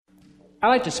I'd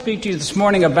like to speak to you this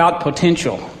morning about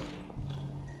potential.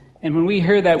 And when we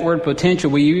hear that word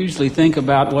potential, we usually think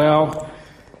about, well,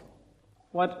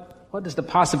 what is the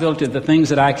possibility of the things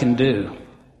that I can do?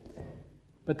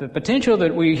 But the potential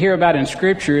that we hear about in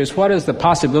Scripture is what is the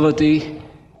possibility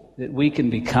that we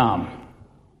can become.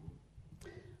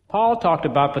 Paul talked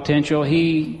about potential.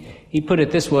 He put it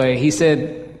this way. He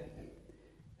said,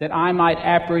 that I might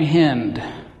apprehend,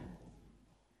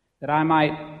 that I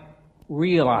might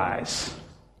realize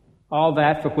all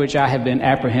that for which I have been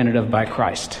apprehended of by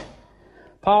Christ.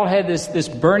 Paul had this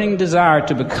burning desire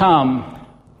to become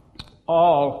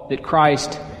all that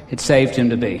Christ had saved him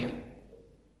to be.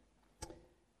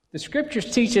 The Scriptures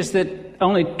teach us that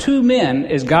only two men,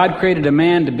 as God created a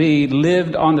man to be,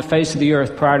 lived on the face of the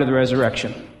earth prior to the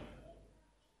resurrection.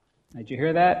 Did you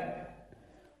hear that?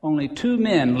 Only two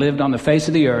men lived on the face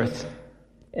of the earth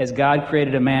as God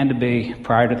created a man to be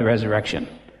prior to the resurrection.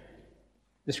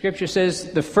 The Scripture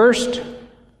says the first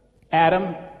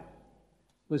Adam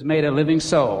was made a living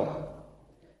soul.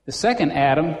 The second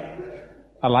Adam,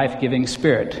 a life-giving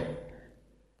spirit.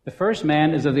 The first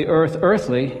man is of the earth,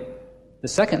 earthly. The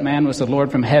second man was the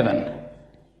Lord from heaven.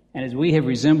 And as we have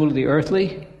resembled the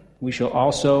earthly, we shall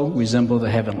also resemble the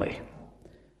heavenly.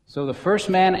 So the first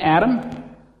man,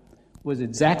 Adam, was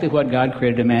exactly what God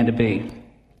created a man to be.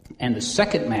 And the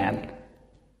second man,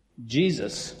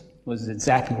 Jesus, was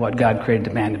exactly what God created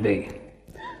a man to be.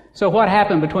 So what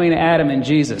happened between Adam and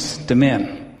Jesus to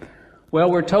men?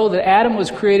 Well, we're told that Adam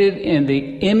was created in the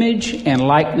image and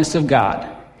likeness of God.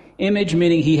 Image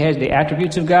meaning he has the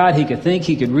attributes of God. He could think,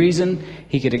 he could reason,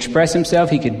 he could express himself,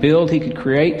 he could build, he could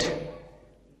create.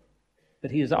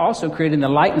 But he is also created in the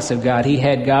likeness of God. He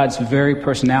had God's very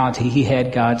personality. He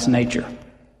had God's nature.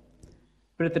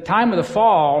 But at the time of the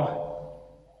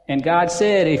fall, and God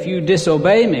said, if you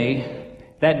disobey me,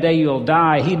 that day you'll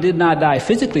die. He did not die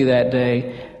physically that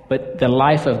day, but the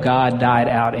life of God died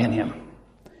out in him.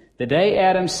 The day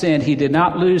Adam sinned, he did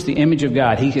not lose the image of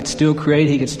God. He could still create,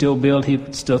 he could still build, he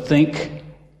could still think.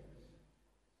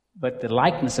 But the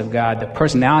likeness of God, the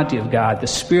personality of God, the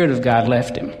Spirit of God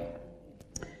left him.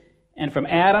 And from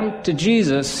Adam to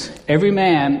Jesus, every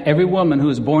man, every woman who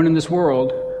was born in this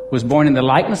world was born in the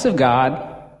likeness of God,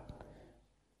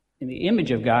 in the image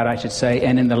of God, I should say,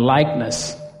 and in the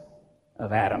likeness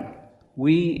of Adam.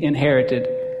 We inherited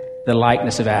the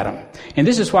likeness of Adam. And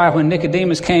this is why when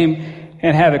Nicodemus came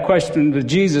and had a question with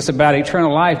Jesus about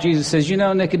eternal life, Jesus says, you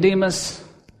know, Nicodemus,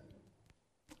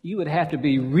 you would have to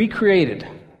be recreated.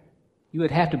 You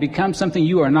would have to become something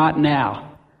you are not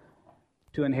now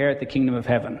to inherit the kingdom of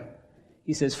heaven.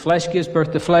 He says, flesh gives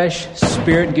birth to flesh,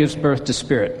 spirit gives birth to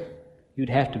spirit. You'd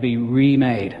have to be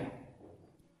remade.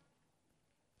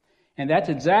 And that's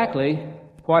exactly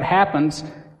what happens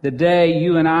the day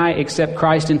you and I accept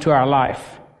Christ into our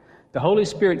life. The Holy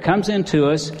Spirit comes into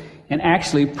us and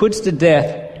actually puts to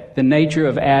death the nature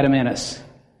of Adam in us.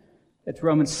 That's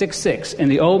Romans 6:6.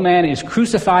 And the old man is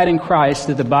crucified in Christ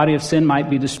that the body of sin might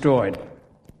be destroyed.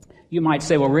 You might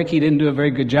say, well, Rick, he didn't do a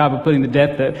very good job of putting to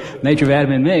death the nature of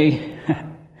Adam in me.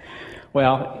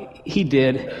 Well, he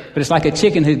did, but it's like a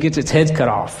chicken who gets its head cut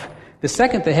off. The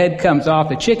second the head comes off,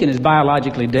 the chicken is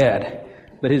biologically dead,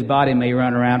 but his body may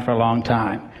run around for a long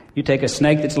time. You take a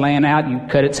snake that's laying out, you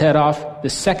cut its head off. The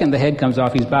second the head comes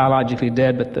off, he's biologically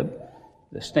dead, but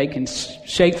the snake can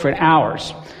shake for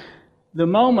hours. The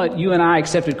moment you and I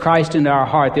accepted Christ into our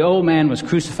heart, the old man was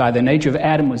crucified. The nature of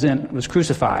Adam was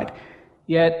crucified.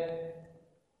 Yet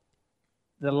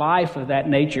the life of that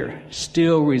nature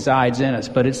still resides in us,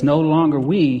 but it's no longer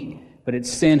we, but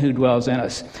it's sin who dwells in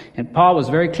us. And Paul was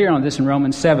very clear on this in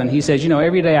Romans 7. He says, you know,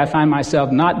 every day I find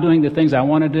myself not doing the things I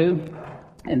want to do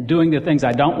and doing the things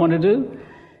I don't want to do.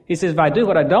 He says, if I do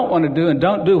what I don't want to do and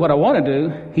don't do what I want to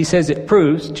do, he says it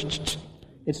proves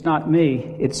it's not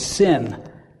me, it's sin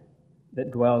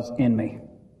that dwells in me.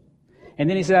 And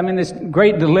then he said, I'm in this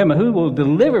great dilemma. Who will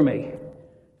deliver me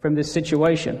from this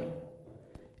situation?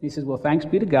 He says, well, thanks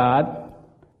be to God.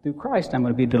 Through Christ, I'm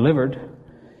going to be delivered.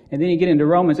 And then you get into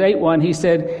Romans 8:1. He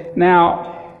said,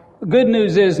 now, good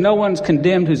news is no one's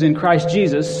condemned who's in Christ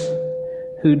Jesus,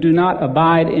 who do not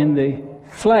abide in the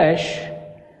flesh,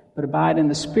 but abide in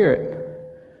the Spirit.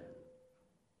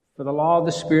 For the law of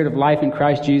the Spirit of life in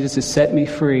Christ Jesus has set me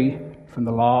free from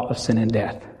the law of sin and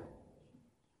death.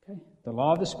 Okay? The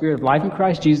law of the Spirit of life in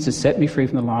Christ Jesus has set me free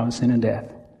from the law of sin and death.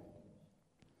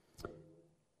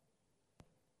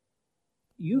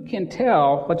 You can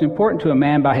tell what's important to a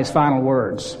man by his final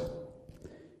words.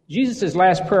 Jesus'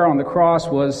 last prayer on the cross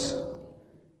was,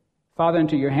 Father,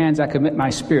 into your hands I commit my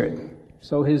spirit.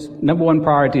 So his number one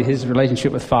priority is his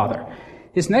relationship with Father.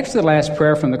 His next to the last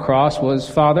prayer from the cross was,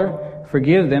 Father,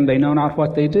 forgive them, they know not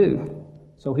what they do.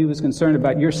 So he was concerned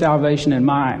about your salvation and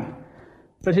mine.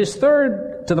 But his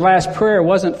third to the last prayer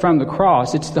wasn't from the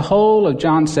cross. It's the whole of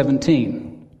John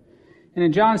 17. And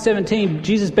in John 17,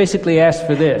 Jesus basically asked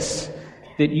for this,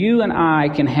 that you and I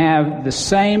can have the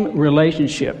same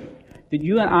relationship, that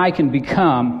you and I can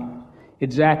become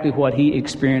exactly what he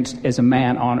experienced as a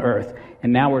man on earth.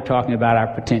 And now we're talking about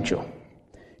our potential.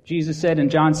 Jesus said in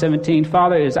John 17,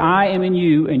 Father, as I am in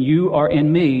you and you are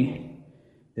in me,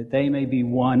 that they may be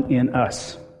one in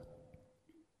us.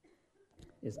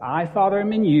 As I, Father,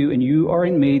 am in you and you are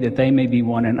in me, that they may be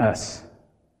one in us.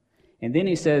 And then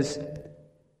he says,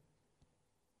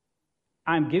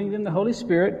 I'm giving them the Holy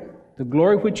Spirit, the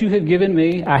glory which you have given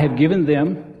me, I have given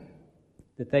them,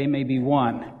 that they may be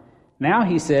one. Now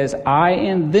he says, I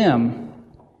in them,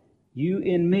 you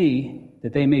in me,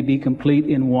 that they may be complete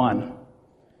in one.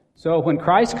 So when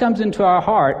Christ comes into our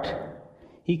heart,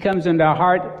 he comes into our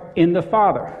heart in the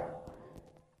Father.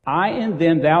 I in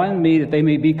them, thou in me, that they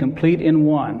may be complete in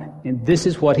one. And this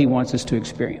is what he wants us to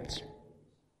experience.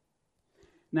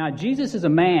 Now, Jesus is a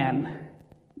man,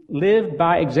 lived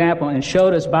by example, and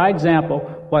showed us by example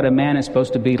what a man is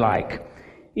supposed to be like.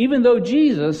 Even though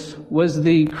Jesus was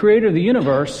the creator of the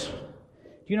universe,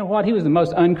 do you know what? He was the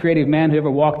most uncreative man who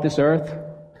ever walked this earth.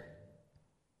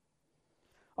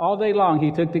 All day long,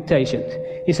 he took dictation.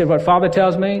 He said, what Father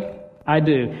tells me, I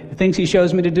do. The things he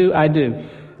shows me to do, I do.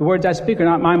 The words I speak are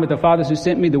not mine, but the Father's who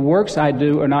sent me. The works I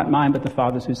do are not mine, but the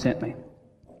Father's who sent me.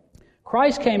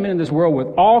 Christ came into this world with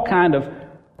all kind of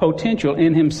potential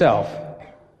in himself.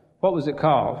 What was it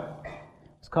called?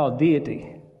 It's called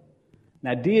deity.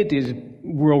 Now, deity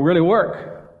will really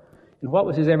work. And what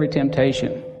was his every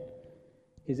temptation?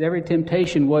 His every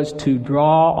temptation was to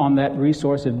draw on that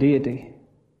resource of deity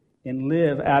and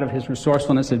live out of his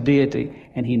resourcefulness of deity,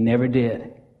 and he never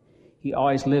did. He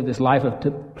always lived this life of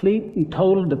complete and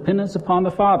total dependence upon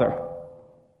the Father.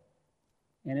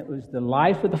 And it was the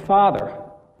life of the Father,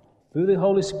 through the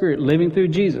Holy Spirit, living through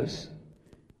Jesus,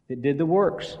 that did the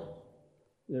works,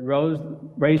 that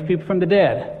raised people from the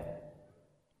dead.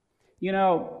 You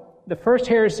know, the first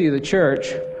heresy of the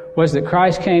church was that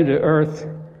Christ came to earth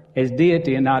as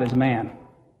deity and not as man.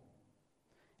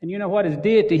 And you know what? As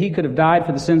deity, he could have died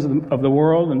for the sins of the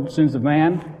world and the sins of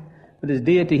man. But as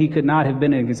deity, he could not have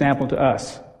been an example to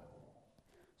us.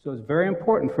 So it's very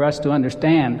important for us to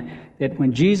understand that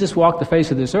when Jesus walked the face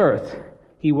of this earth,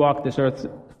 he walked this earth's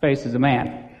face as a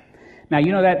man. Now,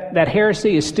 you know that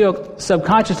heresy is still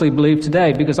subconsciously believed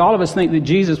today because all of us think that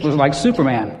Jesus was like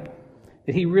Superman,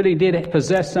 that he really did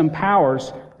possess some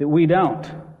powers that we don't.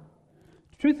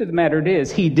 The truth of the matter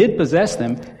is, he did possess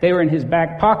them. They were in his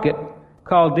back pocket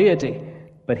called deity,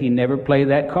 but he never played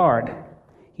that card.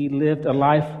 He lived a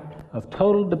life of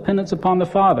total dependence upon the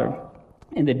Father.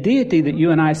 And the deity that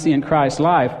you and I see in Christ's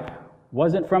life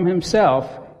wasn't from himself,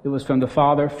 it was from the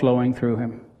Father flowing through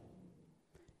him.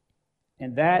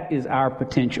 And that is our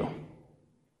potential.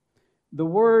 The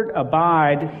word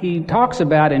abide, he talks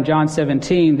about in John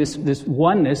 17, this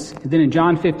oneness. And then in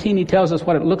John 15, he tells us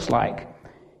what it looks like.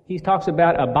 He talks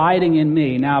about abiding in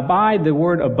me. Now, abide, the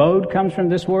word abode comes from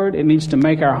this word. It means to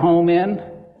make our home in,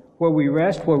 where we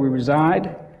rest, where we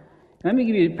reside. Let me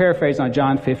give you a paraphrase on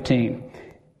John 15.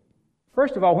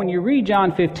 First of all, when you read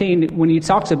John 15, when he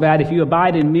talks about if you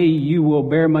abide in me, you will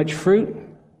bear much fruit.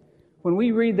 When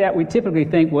we read that, we typically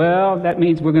think, well, that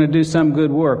means we're going to do some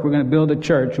good work. We're going to build a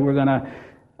church. We're going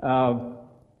to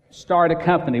start a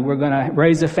company. We're going to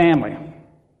raise a family.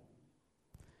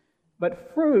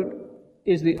 But fruit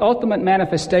is the ultimate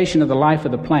manifestation of the life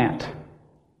of the plant.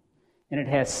 And it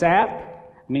has sap,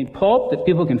 pulp that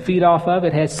people can feed off of.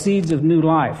 It has seeds of new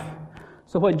life.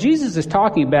 So what Jesus is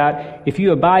talking about, if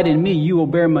you abide in me, you will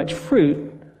bear much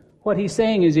fruit. What he's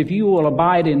saying is if you will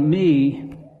abide in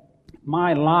me,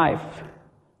 my life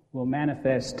will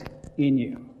manifest in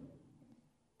you.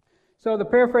 So the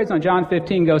paraphrase on John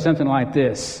 15 goes something like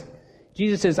this.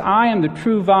 Jesus says, I am the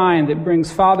true vine that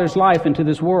brings Father's life into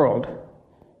this world.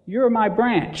 You're my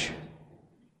branch,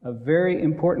 a very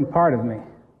important part of me.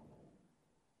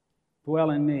 Dwell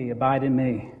in me, abide in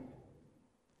me,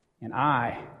 and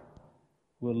I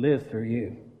will live through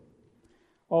you.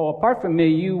 Oh, apart from me,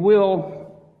 you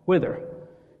will wither.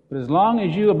 But as long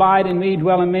as you abide in me,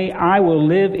 dwell in me, I will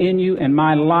live in you, and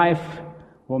my life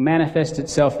will manifest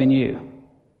itself in you.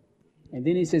 And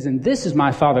then he says, and this is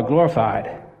my Father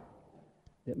glorified,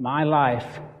 that my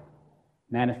life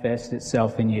manifests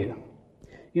itself in you.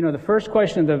 You know, the first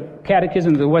question of the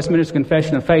Catechism of the Westminster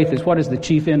Confession of Faith is, what is the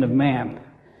chief end of man?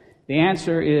 The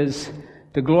answer is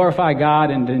to glorify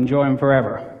God and to enjoy him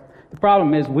forever. The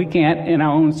problem is we can't, in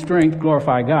our own strength,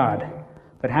 glorify God.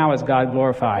 But how is God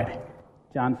glorified?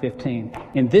 John 15.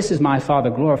 And this is my Father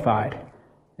glorified,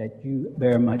 that you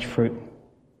bear much fruit.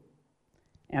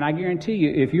 And I guarantee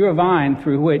you, if you're a vine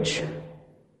through which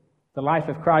the life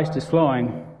of Christ is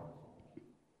flowing,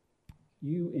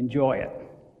 you enjoy it.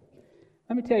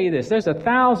 Let me tell you this. There's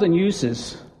 1,000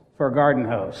 uses for a garden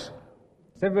hose.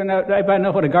 Does everybody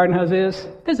know what a garden hose is?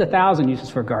 There's 1,000 uses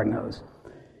for a garden hose.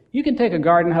 You can take a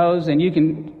garden hose and you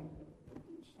can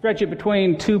stretch it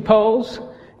between two poles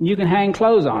and you can hang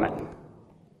clothes on it.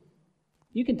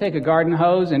 You can take a garden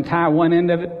hose and tie one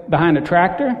end of it behind a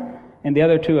tractor and the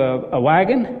other to a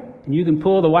wagon, and you can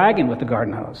pull the wagon with the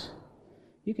garden hose.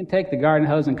 You can take the garden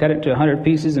hose and cut it to 100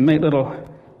 pieces and make little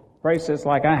bracelets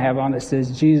like I have on that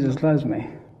says, Jesus loves me.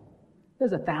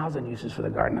 There's 1,000 uses for the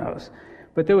garden hose.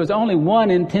 But there was only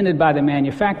one intended by the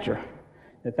manufacturer,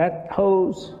 that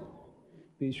hose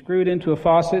be screwed into a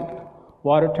faucet,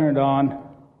 water turned on,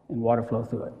 and water flow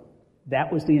through it.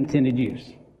 That was the intended use.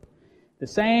 The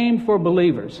same for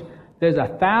believers. There's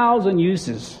 1,000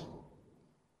 uses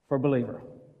for a believer.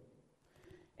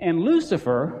 And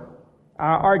Lucifer,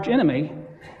 our arch enemy,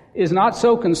 is not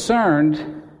so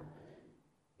concerned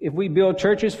if we build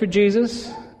churches for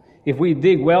Jesus, if we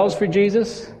dig wells for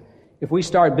Jesus, if we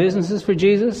start businesses for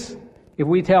Jesus, if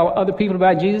we tell other people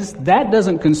about Jesus. That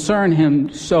doesn't concern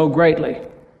him so greatly.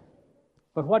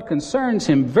 But what concerns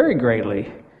him very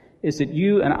greatly is that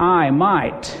you and I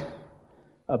might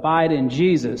abide in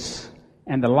Jesus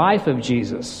and the life of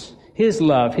Jesus, his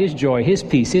love, his joy, his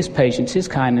peace, his patience, his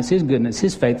kindness, his goodness,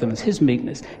 his faithfulness, his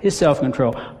meekness, his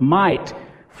self-control might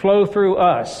flow through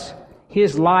us,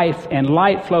 his life and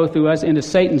light flow through us into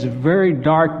Satan's very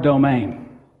dark domain.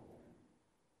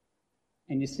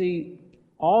 And you see,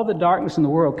 all the darkness in the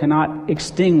world cannot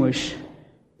extinguish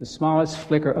the smallest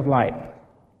flicker of light.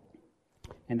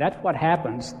 And that's what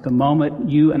happens the moment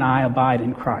you and I abide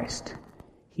in Christ.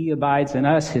 He abides in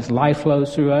us, his life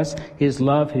flows through us, his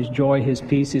love, his joy, his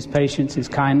peace, his patience, his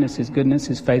kindness, his goodness,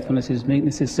 his faithfulness, his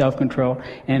meekness, his self-control,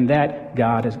 and that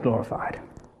God is glorified.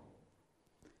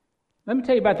 Let me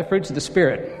tell you about the fruits of the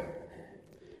Spirit.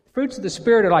 Fruits of the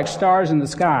Spirit are like stars in the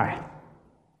sky.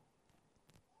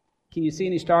 Can you see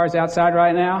any stars outside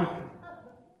right now?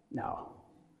 No.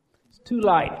 It's too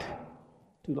light.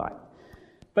 Too light.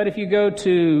 But if you go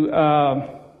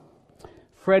to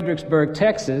Fredericksburg,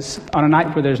 Texas, on a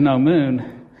night where there's no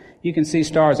moon, you can see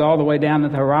stars all the way down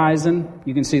at the horizon.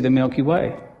 You can see the Milky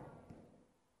Way.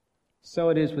 So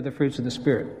it is with the fruits of the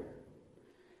Spirit.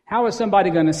 How is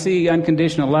somebody going to see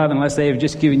unconditional love unless they have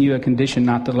just given you a condition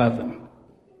not to love them?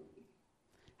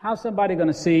 How is somebody going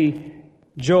to see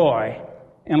joy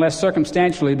unless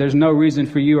circumstantially there's no reason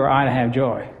for you or I to have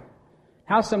joy?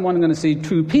 How is someone going to see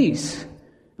true peace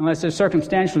unless there's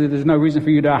circumstantially there's no reason for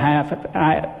you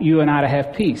and I to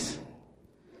have peace?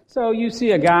 So you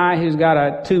see a guy who's got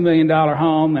a $2 million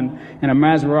home and a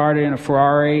Maserati and a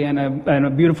Ferrari and a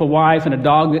beautiful wife and a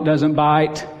dog that doesn't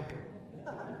bite.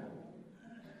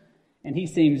 And he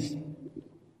seems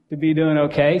to be doing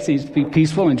okay, seems to be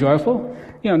peaceful and joyful.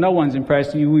 You know, no one's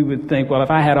impressed you. We would think, well,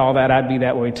 if I had all that, I'd be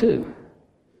that way too.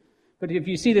 But if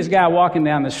you see this guy walking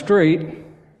down the street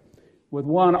with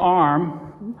one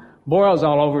arm, boils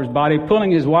all over his body,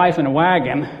 pulling his wife in a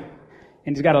wagon,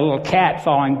 and he's got a little cat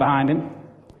following behind him,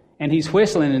 and he's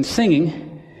whistling and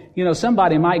singing, you know,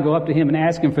 somebody might go up to him and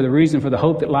ask him for the reason for the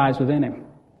hope that lies within him.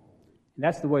 And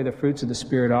that's the way the fruits of the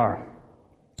Spirit are.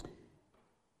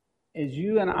 As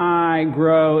you and I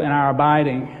grow in our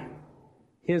abiding,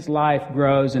 his life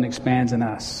grows and expands in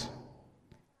us.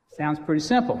 Sounds pretty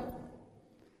simple.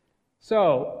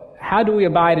 So, how do we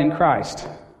abide in Christ?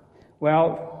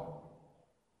 Well,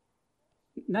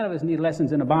 none of us need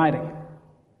lessons in abiding.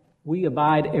 We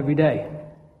abide every day.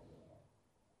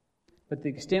 But to the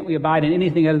extent we abide in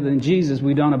anything other than Jesus,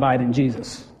 we don't abide in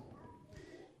Jesus.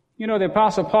 You know, the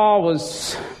Apostle Paul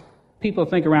was, people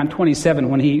think, around 27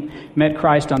 when he met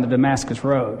Christ on the Damascus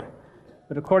Road.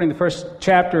 But according to the first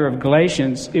chapter of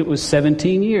Galatians, it was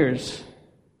 17 years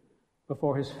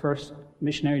before his first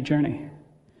missionary journey.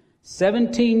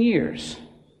 17 years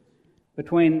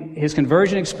between his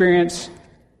conversion experience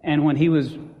and when he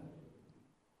was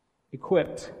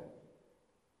equipped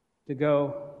to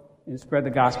go and spread the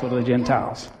gospel to the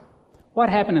Gentiles. What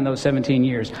happened in those 17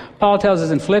 years? Paul tells us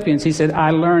in Philippians, he said,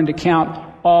 I learned to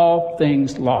count all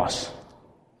things loss.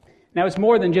 Now, it's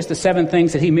more than just the 7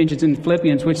 things that he mentions in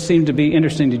Philippians, which seem to be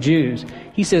interesting to Jews.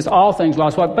 He says all things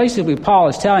lost. What basically Paul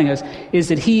is telling us is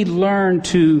that he learned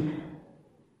to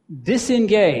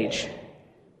disengage,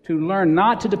 to learn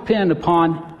not to depend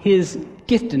upon his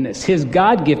giftedness, his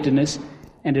God-giftedness,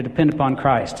 and to depend upon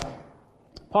Christ.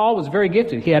 Paul was very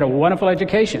gifted. He had a wonderful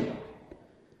education.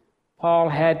 Paul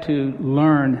had to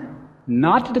learn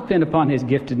not to depend upon his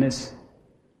giftedness,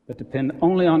 but depend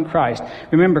only on Christ.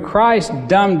 Remember, Christ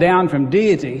dumbed down from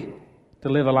deity to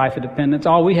live a life of dependence.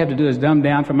 All we have to do is dumb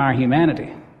down from our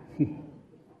humanity.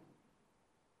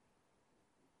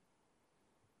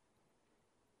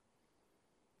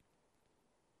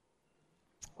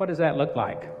 What does that look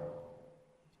like?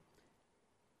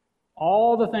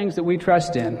 All the things that we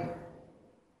trust in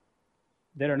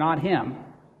that are not him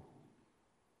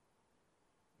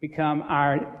become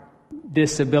our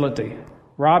disability.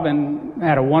 Robin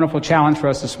had a wonderful challenge for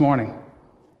us this morning.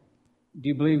 Do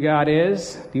you believe God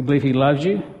is? Do you believe he loves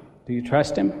you? Do you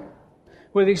trust him?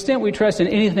 Well, to the extent we trust in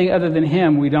anything other than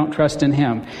him, we don't trust in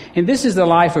him. And this is the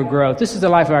life of growth. This is the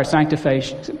life of our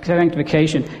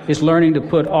sanctification, is learning to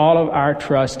put all of our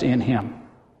trust in him.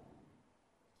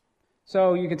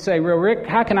 So you could say, well, Rick,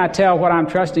 how can I tell what I'm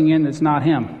trusting in that's not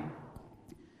him?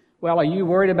 Well, are you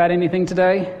worried about anything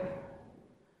today?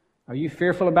 Are you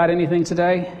fearful about anything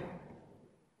today?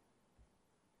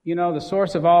 You know, the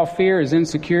source of all fear is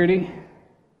insecurity.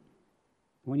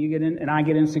 When you get in, and I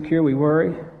get insecure, we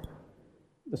worry.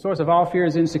 The source of all fear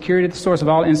is insecurity. The source of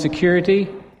all insecurity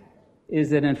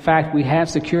is that, in fact, we have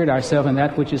secured ourselves in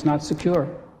that which is not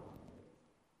secure.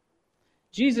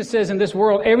 Jesus says in this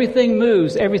world, everything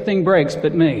moves, everything breaks,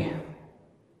 but me.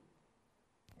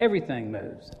 Everything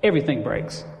moves, everything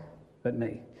breaks, but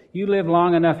me. You live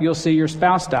long enough, you'll see your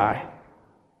spouse die.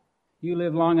 You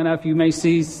live long enough, you may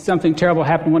see something terrible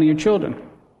happen to one of your children.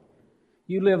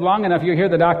 You live long enough, you'll hear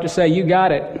the doctor say, you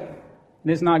got it, and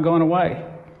it's not going away.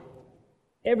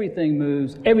 Everything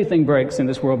moves, everything breaks in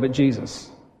this world but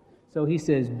Jesus. So he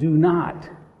says, do not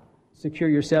secure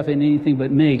yourself in anything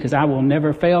but me, because I will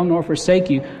never fail nor forsake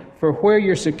you. For where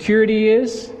your security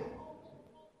is,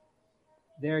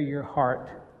 there your heart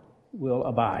will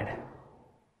abide.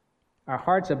 Our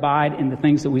hearts abide in the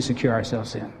things that we secure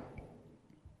ourselves in.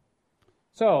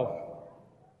 So,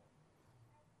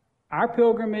 our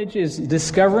pilgrimage is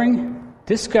discovering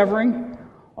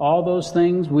all those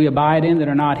things we abide in that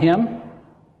are not him.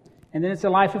 And then it's a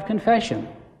life of confession.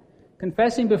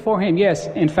 Confessing before him, yes,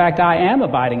 in fact, I am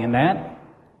abiding in that.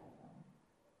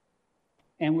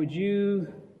 And would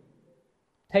you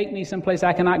take me someplace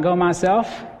I cannot go myself?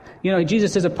 You know,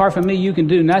 Jesus says, apart from me, you can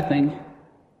do nothing.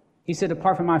 He said,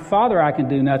 apart from my Father, I can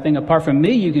do nothing. Apart from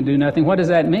me, you can do nothing. What does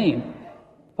that mean?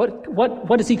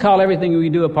 What does he call everything we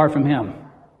do apart from him?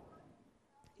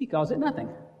 He calls it nothing.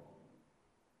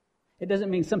 It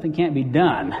doesn't mean something can't be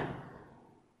done,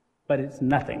 but it's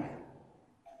nothing.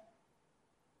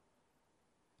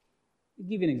 I'll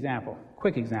give you an example,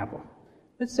 quick example.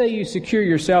 Let's say you secure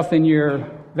yourself in your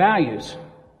values.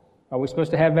 Are we supposed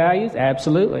to have values?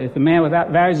 Absolutely. If a man without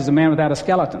values is a man without a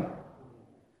skeleton.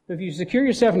 If you secure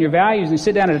yourself in your values and you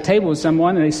sit down at a table with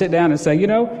someone and they sit down and say, you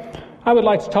know, I would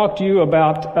like to talk to you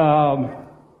about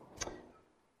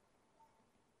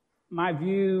my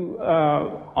view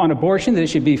on abortion, that it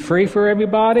should be free for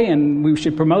everybody and we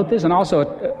should promote this, and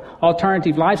also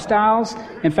alternative lifestyles.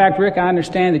 In fact, Rick, I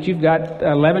understand that you've got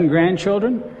 11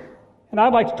 grandchildren, and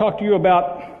I'd like to talk to you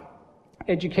about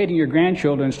educating your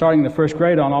grandchildren and starting the first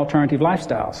grade on alternative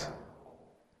lifestyles.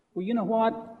 Well, you know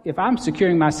what? If I'm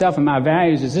securing myself in my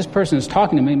values, as this person is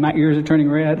talking to me, my ears are turning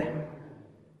red.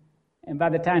 And by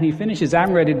the time he finishes,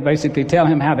 I'm ready to basically tell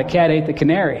him how the cat ate the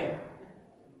canary.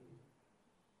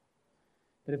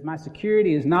 But if my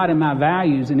security is not in my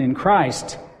values and in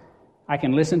Christ, I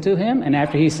can listen to him, and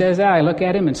after he says that, I look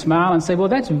at him and smile and say, well,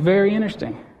 that's very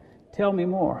interesting. Tell me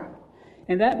more.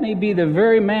 And that may be the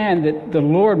very man that the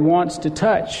Lord wants to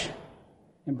touch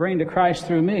and bring to Christ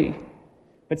through me.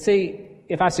 But see,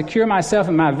 if I secure myself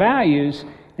in my values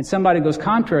and somebody goes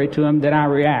contrary to them, then I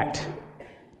react.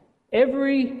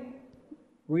 Every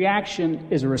reaction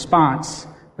is a response,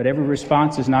 but every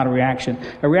response is not a reaction.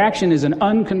 A reaction is an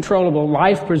uncontrollable,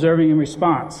 life-preserving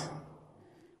response.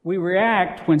 We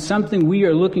react when something we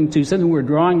are looking to, something we're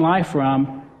drawing life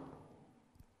from,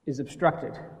 is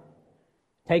obstructed,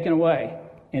 taken away,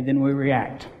 and then we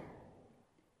react.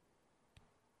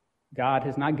 God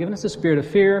has not given us a spirit of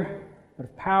fear, but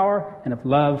of power and of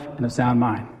love and of sound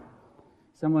mind.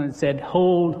 Someone said,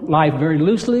 hold life very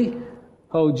loosely,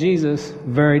 hold Jesus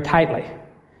very tightly.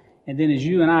 And then as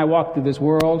you and I walk through this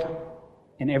world,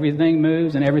 and everything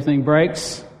moves and everything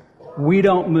breaks, we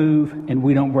don't move and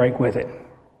we don't break with it.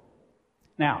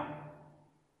 Now,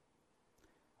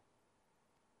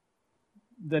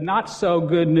 the not so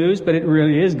good news, but it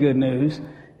really is good news,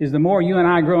 is the more you and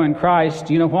I grow in Christ,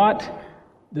 you know what?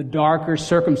 The darker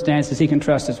circumstances he can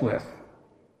trust us with.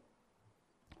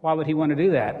 Why would he want to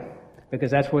do that?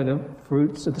 Because that's where the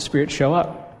fruits of the Spirit show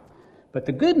up. But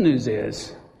the good news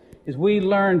is we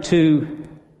learn to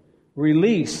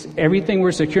release everything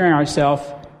we're securing ourselves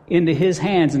into His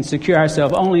hands and secure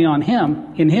ourselves only on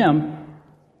Him, in Him,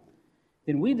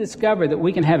 then we discover that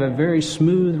we can have a very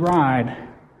smooth ride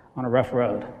on a rough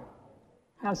road.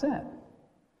 How's that?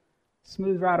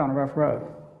 Smooth ride on a rough road.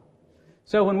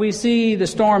 So when we see the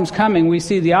storms coming, we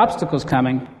see the obstacles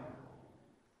coming,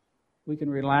 we can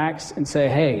relax and say,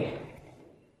 hey,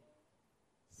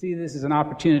 see this as an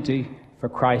opportunity for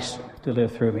Christ to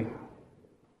live through me.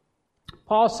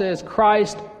 Paul says,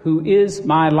 Christ who is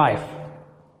my life.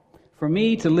 For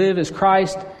me to live is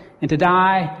Christ, and to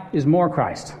die is more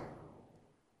Christ.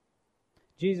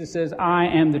 Jesus says, I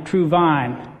am the true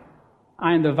vine.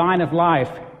 I am the vine of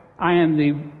life. I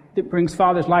am that brings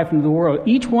Father's life into the world.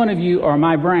 Each one of you are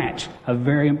my branch, a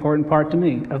very important part of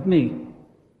me.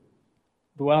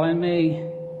 Dwell in me,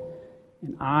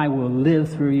 and I will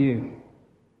live through you.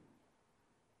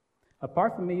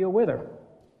 Apart from me, you'll wither.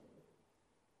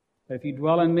 But if you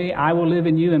dwell in me, I will live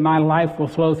in you, and my life will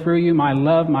flow through you, my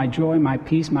love, my joy, my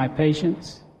peace, my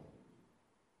patience.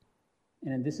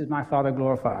 And this is my Father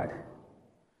glorified.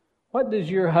 What does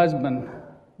your husband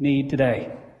need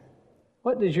today?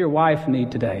 What does your wife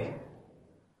need today?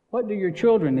 What do your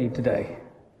children need today?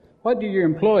 What do your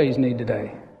employees need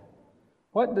today?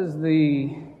 What does the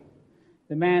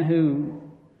man who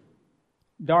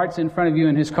darts in front of you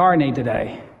in his car need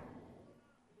today?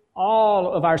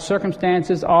 All of our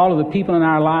circumstances, all of the people in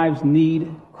our lives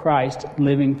need Christ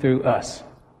living through us.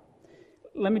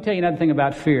 Let me tell you another thing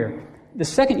about fear. The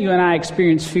second you and I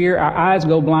experience fear, our eyes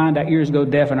go blind, our ears go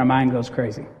deaf, and our mind goes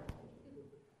crazy.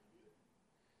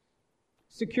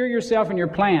 Secure yourself in your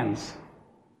plans.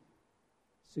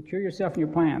 Secure yourself in your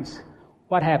plans.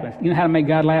 What happens? You know how to make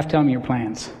God laugh? Tell me your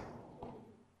plans.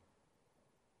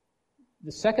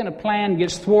 The second a plan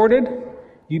gets thwarted,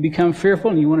 you become fearful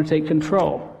and you want to take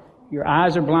control. Your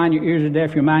eyes are blind, your ears are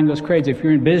deaf, your mind goes crazy. If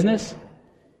you're in business,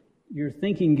 your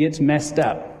thinking gets messed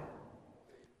up.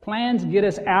 Plans get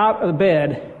us out of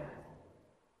bed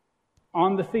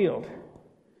on the field.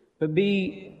 But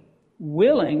be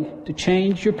willing to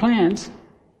change your plans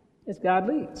as God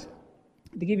leads.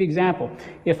 To give you an example,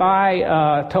 if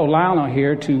I told Lionel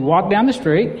here to walk down the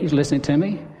street, he's listening to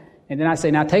me, and then I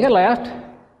say, now take a left,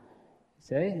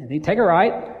 and he'd take a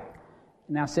right, and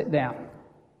now sit down.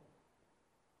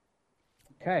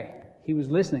 Okay, he was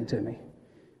listening to me.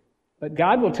 But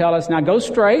God will tell us, now go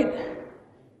straight,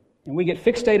 and we get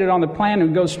fixated on the plan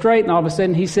and go straight, and all of a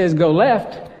sudden he says, go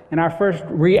left, and our first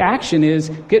reaction is,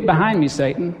 get behind me,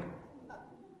 Satan.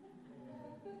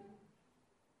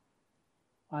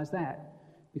 Why is that?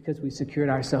 Because we secured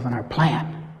ourselves in our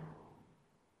plan.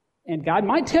 And God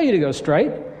might tell you to go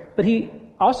straight, but He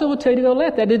also will tell you to go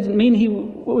left. That doesn't mean He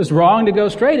was wrong to go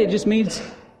straight. It just means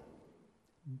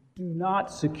do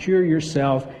not secure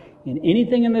yourself in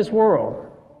anything in this world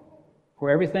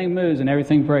where everything moves and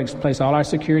everything breaks. Place all our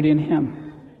security in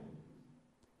Him.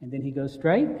 And then He goes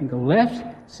straight and go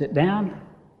left, sit down,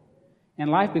 and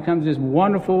life becomes this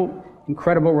wonderful,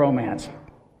 incredible romance.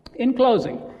 In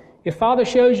closing, if Father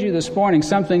shows you this morning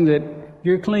something that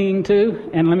you're clinging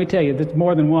to, and let me tell you, there's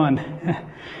more than one.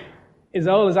 As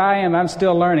old as I am, I'm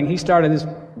still learning. He started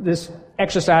this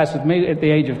exercise with me at the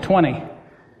age of 20.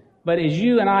 But as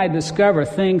you and I discover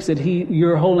things that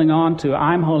you're holding on to,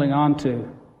 I'm holding on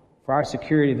to for our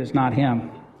security that's not Him.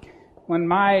 When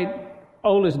my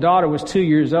oldest daughter was 2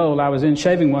 years old, I was in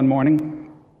shaving one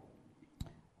morning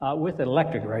with an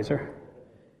electric razor.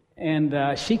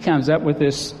 And she comes up with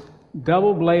this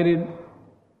double-bladed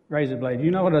razor blade.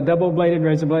 You know what a double-bladed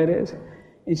razor blade is?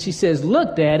 And she says,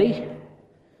 look, Daddy.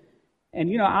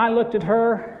 And, I looked at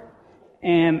her,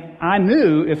 and I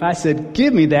knew if I said,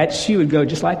 give me that, she would go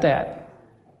just like that.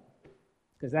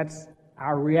 Because that's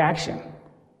our reaction.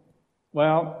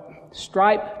 Well,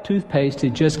 Stripe toothpaste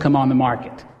had just come on the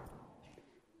market.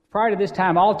 Prior to this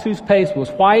time, all toothpaste was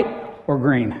white or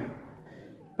green.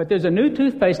 But there's a new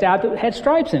toothpaste out that had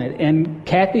stripes in it, and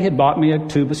Kathy had bought me a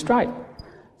tube of Stripe.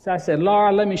 So I said,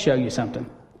 Laura, let me show you something.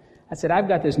 I said, I've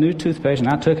got this new toothpaste, and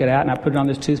I took it out, and I put it on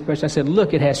this toothbrush. I said,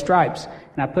 look, it has stripes.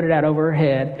 And I put it out over her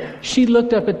head. She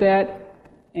looked up at that,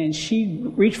 and she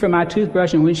reached for my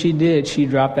toothbrush, and when she did, she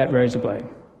dropped that razor blade.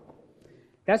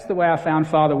 That's the way I found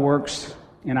Father works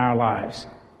in our lives.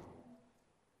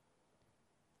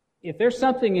 If there's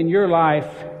something in your life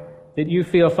that you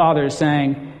feel Father is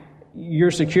saying,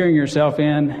 you're securing yourself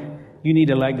in, you need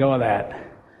to let go of that.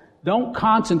 Don't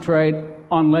concentrate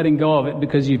on letting go of it,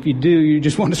 because if you do, you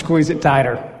just want to squeeze it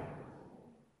tighter.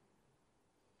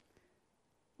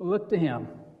 Look to Him.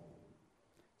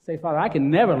 Say, Father, I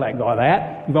can never let go of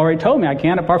that. You've already told me I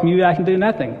can't. Apart from you, I can do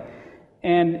nothing.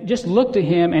 And just look to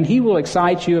Him, and He will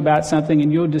excite you about something,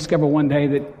 and you'll discover one day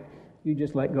that You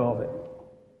just let go of it.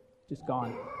 Just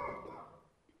gone.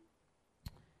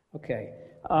 Okay.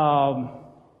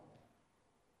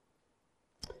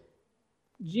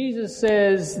 Jesus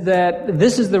says that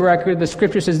this is the record, the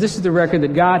Scripture says this is the record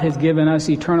that God has given us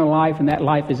eternal life, and that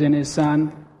life is in His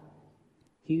Son.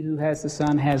 He who has the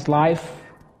Son has life.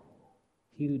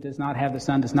 He who does not have the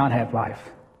Son does not have life.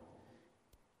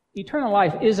 Eternal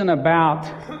life isn't about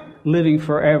living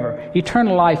forever.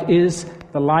 Eternal life is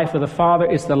the life of the Father.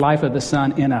 It's the life of the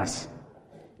Son in us.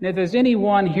 And if there's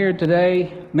anyone here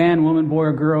today, man, woman, boy,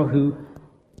 or girl, who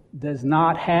does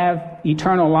not have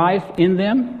eternal life in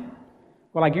them,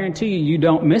 well, I guarantee you, you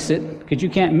don't miss it, because you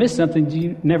can't miss something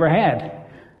you never had.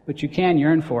 But you can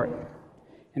yearn for it.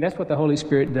 And that's what the Holy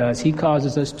Spirit does. He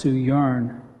causes us to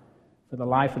yearn for the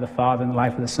life of the Father and the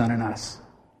life of the Son in us.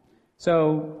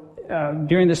 So,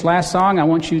 during this last song, I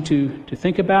want you to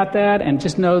think about that and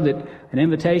just know that an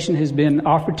invitation has been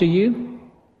offered to you.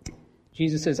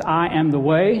 Jesus says, I am the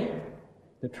way,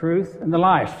 the truth, and the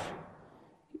life.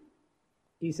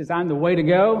 He says, I'm the way to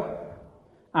go,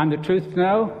 I'm the truth to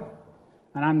know,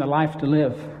 and I'm the life to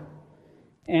live.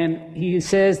 And He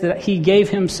says that He gave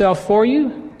Himself for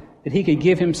you, that He could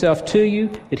give Himself to you,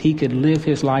 that He could live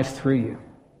His life through you.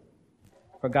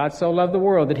 For God so loved the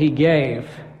world that He gave,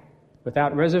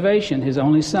 without reservation, His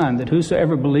only Son, that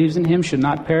whosoever believes in Him should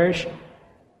not perish,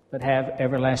 but have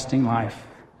everlasting life.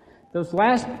 Those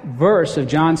last verse of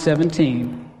John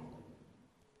 17,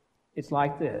 it's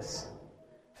like this.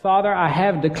 Father, I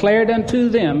have declared unto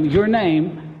them your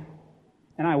name,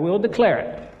 and I will declare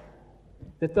it,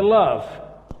 that the love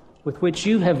with which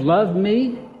you have loved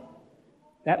me,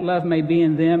 that love may be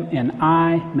in them, and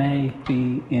I may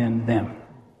be in them.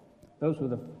 Those were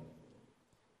the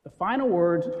final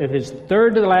words of His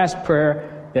third to the last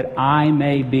prayer, that I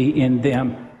may be in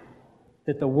them,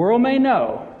 that the world may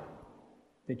know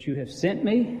that you have sent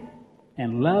me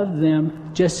and loved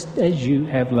them just as you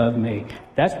have loved me.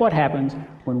 That's what happens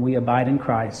when we abide in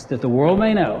Christ, that the world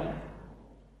may know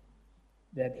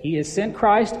that He has sent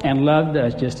Christ and loved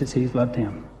us just as He's loved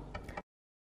Him.